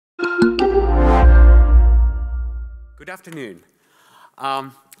Good afternoon.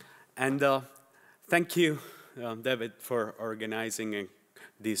 Thank you, David, for organizing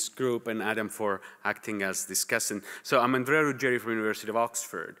this group, and Adam for acting as discussant. So I'm Andrea Ruggeri from the University of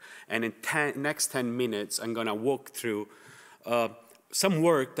Oxford, and in next 10 minutes, I'm going to walk through some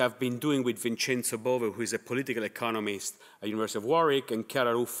work that I've been doing with Vincenzo Bove, who is a political economist at the University of Warwick, and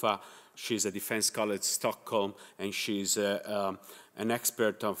Chiara Ruffa. She's a defense scholar at Stockholm, and she's an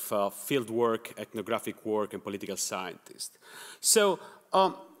expert of field work, ethnographic work, and political scientist. So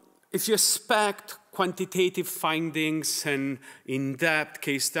if you expect quantitative findings and in-depth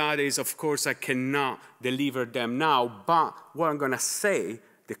case studies, of course, I cannot deliver them now, but what I'm going to say,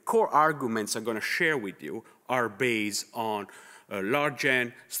 the core arguments I'm going to share with you are based on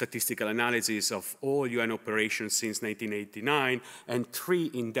large-end statistical analysis of all UN operations since 1989, and 3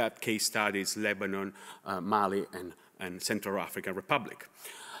 in-depth case studies, Lebanon, Mali, and Central African Republic.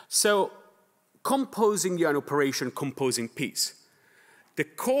 So, composing UN operation, composing peace. The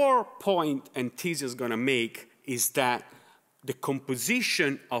core point and thesis I'm going to make is that the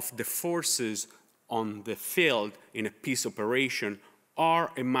composition of the forces on the field in a peace operation are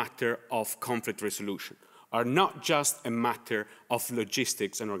a matter of conflict resolution, are not just a matter of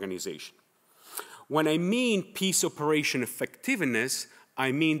logistics and organization. When I mean peace operation effectiveness,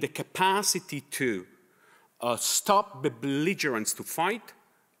 I mean the capacity to stop the belligerents to fight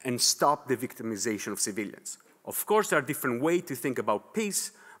and stop the victimization of civilians. Of course, there are different ways to think about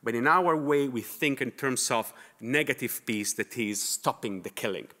peace, but in our way, we think in terms of negative peace, that is stopping the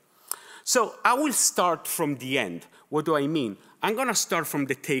killing. So I will start from the end. What do I mean? I'm going to start from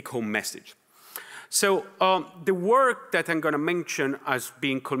the take-home message. So the work that I'm going to mention has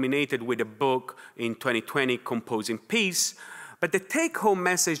been culminated with a book in 2020, Composing Peace. But the take-home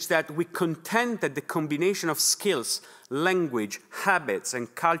message that we contend that the combination of skills, language, habits,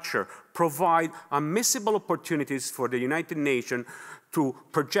 and culture provide unmissable opportunities for the United Nations to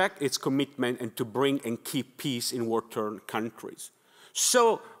project its commitment and to bring and keep peace in war-torn countries.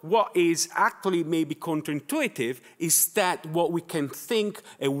 So what is actually maybe counterintuitive is that what we can think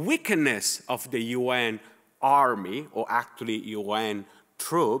a weakness of the UN army, or actually UN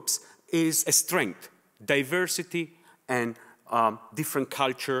troops, is a strength, diversity, and different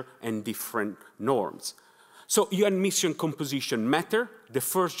culture and different norms. So UN mission composition matter. The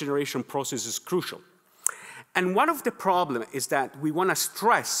first generation process is crucial. And one of the problems is that we want to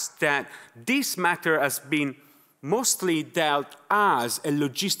stress that this matter has been mostly dealt as a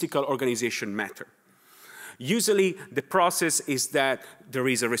logistical organization matter. Usually the process is that there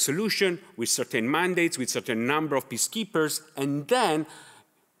is a resolution with certain mandates, with certain number of peacekeepers, and then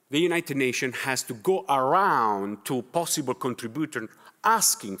the United Nations has to go around to possible contributors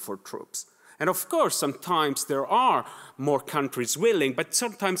asking for troops. And of course, sometimes there are more countries willing, but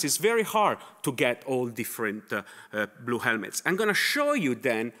sometimes it's very hard to get all different blue helmets. I'm going to show you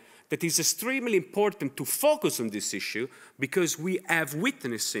then that it's extremely important to focus on this issue because we have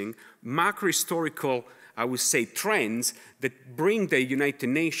witnessing macro-historical, I would say, trends that bring the United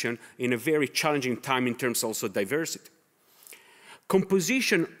Nations in a very challenging time in terms also of diversity.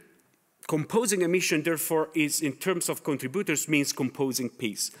 Composing a mission, therefore, is in terms of contributors means composing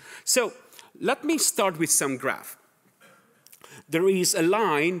peace. So let me start with some graph. There is a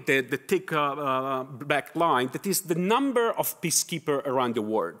line, the thick black line, that is the number of peacekeepers around the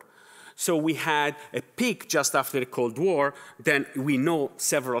world. So we had a peak just after the Cold War, then we know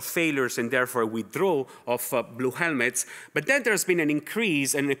several failures and therefore a withdrawal of blue helmets, but then there's been an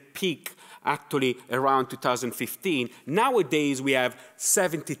increase and a peak actually around 2015. Nowadays we have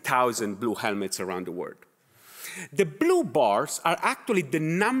 70,000 blue helmets around the world. The blue bars are actually the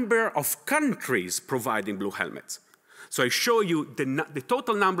number of countries providing blue helmets. So I show you the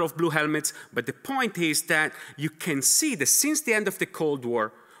total number of blue helmets, but the point is that you can see that since the end of the Cold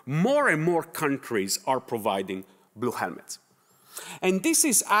War, more and more countries are providing blue helmets. And this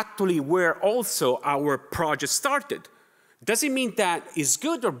is actually where also our project started. Does it mean that it's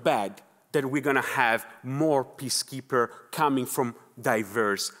good or bad that we're going to have more peacekeepers coming from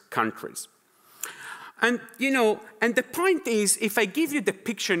diverse countries? And, and the point is, if I give you the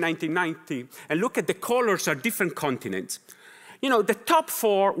picture in 1990 and look at the colors of different continents, the top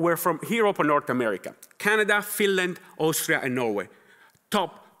 4 were from Europe and North America: Canada, Finland, Austria, and Norway.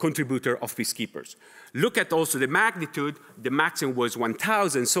 Top contributor of peacekeepers. Look at also the magnitude. The maximum was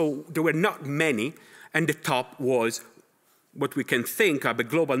 1,000, so there were not many, and the top was what we can think of the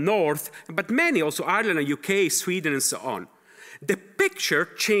global north, but many, also Ireland and UK, Sweden, and so on. The picture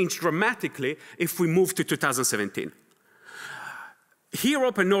changed dramatically if we move to 2017.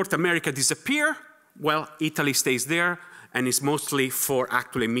 Europe and North America disappear. Well, Italy stays there. and is mostly for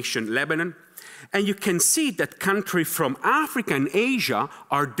actually mission Lebanon. And you can see that countries from Africa and Asia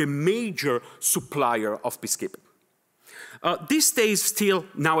are the major supplier of peacekeeping. These days, still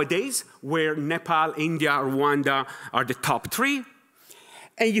nowadays, where Nepal, India, Rwanda are the top three.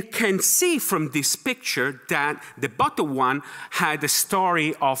 And you can see from this picture that the bottom one had a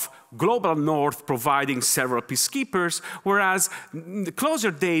story of global north providing several peacekeepers, whereas in the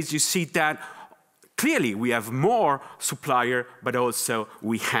closer days you see that clearly we have more supplier, but also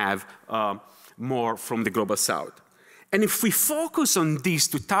we have more from the global south. And if we focus on these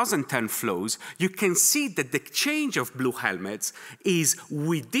 2010 flows, you can see that the exchange of blue helmets is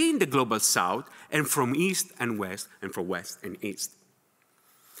within the global south and from east and west and from west and east.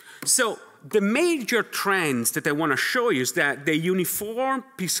 So the major trends that I want to show you is that the uniform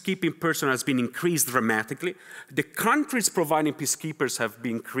peacekeeping personnel has been increased dramatically. The countries providing peacekeepers have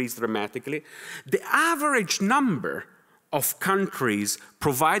been increased dramatically. The average number of countries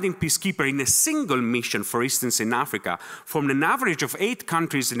providing peacekeeper in a single mission, for instance, in Africa, from an average of 8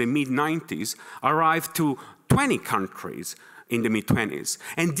 countries in the mid-90s, arrived to 20 countries in the mid-20s.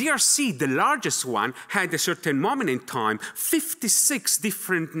 And DRC, the largest one, had at a certain moment in time 56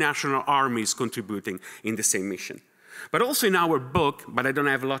 different national armies contributing in the same mission. But also in our book, but I don't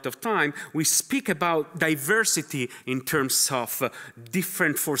have a lot of time, we speak about diversity in terms of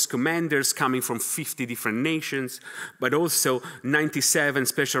different force commanders coming from 50 different nations, but also 97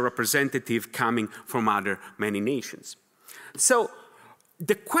 special representatives coming from other many nations. So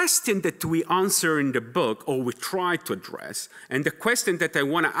the question that we answer in the book, or we try to address, and the question that I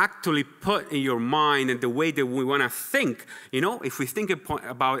want to actually put in your mind and the way that we want to think, you know, if we think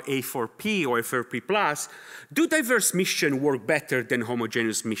about A4P or A4P+, do diverse missions work better than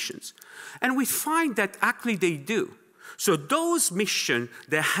homogeneous missions? And we find that actually they do. So those missions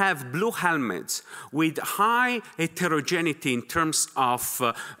that have blue helmets with high heterogeneity in terms of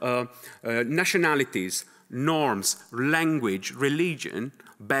nationalities, norms, language, religion,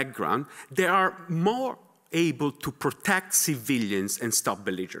 background, they are more able to protect civilians and stop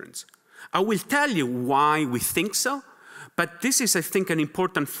belligerents. I will tell you why we think so, but this is, I think, an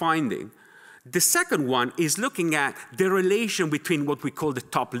important finding. The second one is looking at the relation between what we call the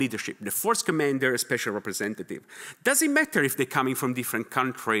top leadership, the force commander, a special representative. Does it matter if they're coming from different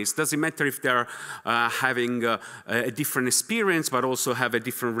countries? Does it matter if they're having a different experience, but also have a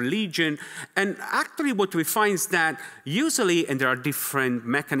different religion? And actually what we find is that usually, and there are different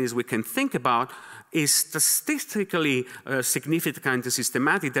mechanisms we can think about, is statistically significant and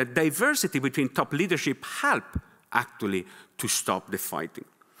systematic that diversity between top leadership help actually to stop the fighting.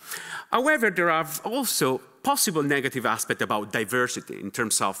 However, there are also possible negative aspects about diversity in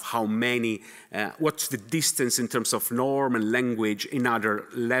terms of how many, what's the distance in terms of norm and language in other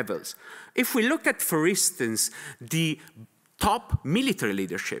levels. If we look at, for instance, the top military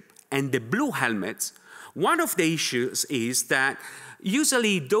leadership and the blue helmets, one of the issues is that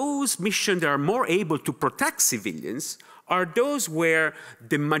usually those missions that are more able to protect civilians are those where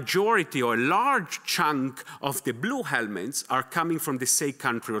the majority or a large chunk of the blue helmets are coming from the same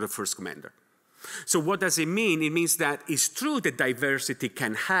country or the first commander. So what does it mean? It means that it's true that diversity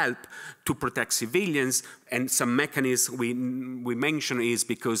can help to protect civilians, and some mechanisms we mention is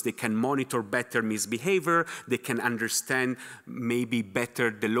because they can monitor better misbehavior, they can understand maybe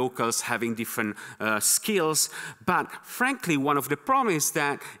better the locals having different skills. But frankly, one of the problems is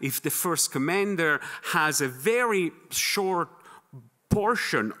that if the first commander has a very short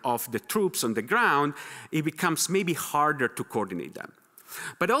portion of the troops on the ground, it becomes maybe harder to coordinate them.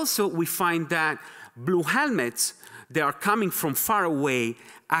 But also we find that blue helmets that are coming from far away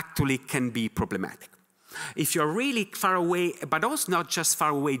actually can be problematic. If you're really far away, but also not just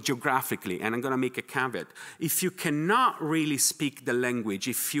far away geographically, and I'm going to make a caveat, if you cannot really speak the language,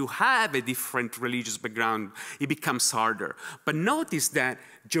 if you have a different religious background, it becomes harder. But notice that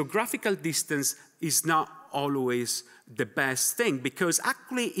geographical distance is not always the best thing, because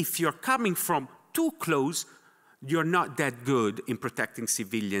actually if you're coming from too close, you're not that good in protecting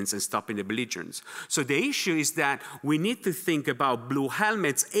civilians and stopping the belligerents. So the issue is that we need to think about blue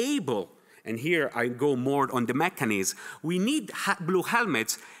helmets able, and here I go more on the mechanism, we need blue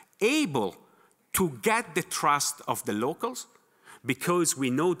helmets able to get the trust of the locals, because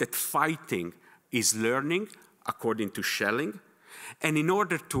we know that fighting is learning according to shelling. And in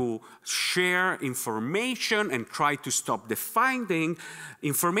order to share information and try to stop the fighting,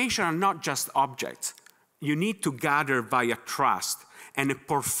 information are not just objects. You need to gather via trust, and a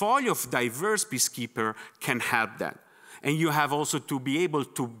portfolio of diverse peacekeepers can help that. And you have also to be able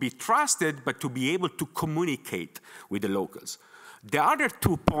to be trusted, but to be able to communicate with the locals. The other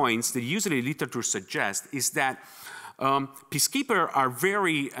 2 points that usually literature suggests is that Peacekeepers are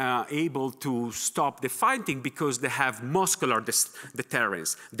very able to stop the fighting because they have muscular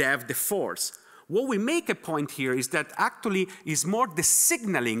deterrence, they have the force. What we make a point here is that actually is more the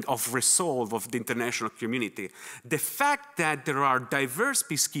signaling of resolve of the international community. The fact that there are diverse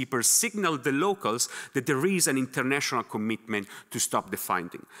peacekeepers signal the locals that there is an international commitment to stop the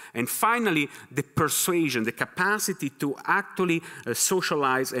fighting. And finally, the persuasion, the capacity to actually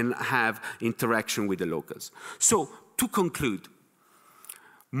socialize and have interaction with the locals. So, to conclude,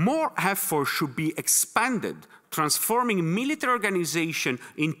 more effort should be expanded, transforming military organization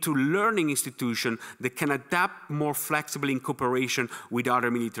into learning institution that can adapt more flexibly in cooperation with other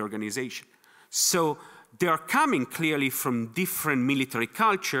military organizations. So they are coming clearly from different military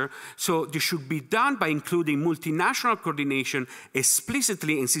culture, so this should be done by including multinational coordination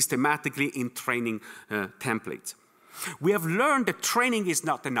explicitly and systematically in training templates. We have learned that training is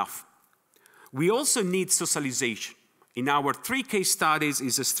not enough. We also need socialization. In our 3 case studies,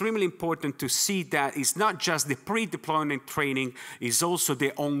 it's extremely important to see that it's not just the pre-deployment training, it's also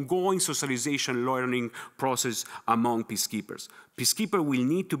the ongoing socialization learning process among peacekeepers. Peacekeepers will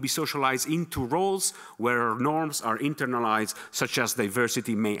need to be socialized into roles where norms are internalized, such as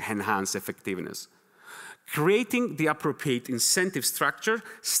diversity may enhance effectiveness. Creating the appropriate incentive structure,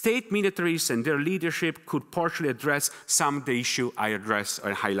 state militaries and their leadership could partially address some of the issues I addressed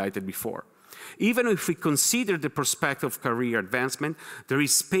or highlighted before. Even if we consider the prospect of career advancement, there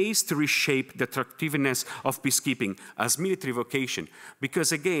is space to reshape the attractiveness of peacekeeping as military vocation.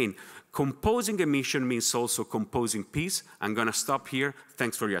 Because again, composing a mission means also composing peace. I'm going to stop here.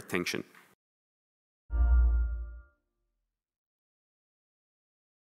 Thanks for your attention.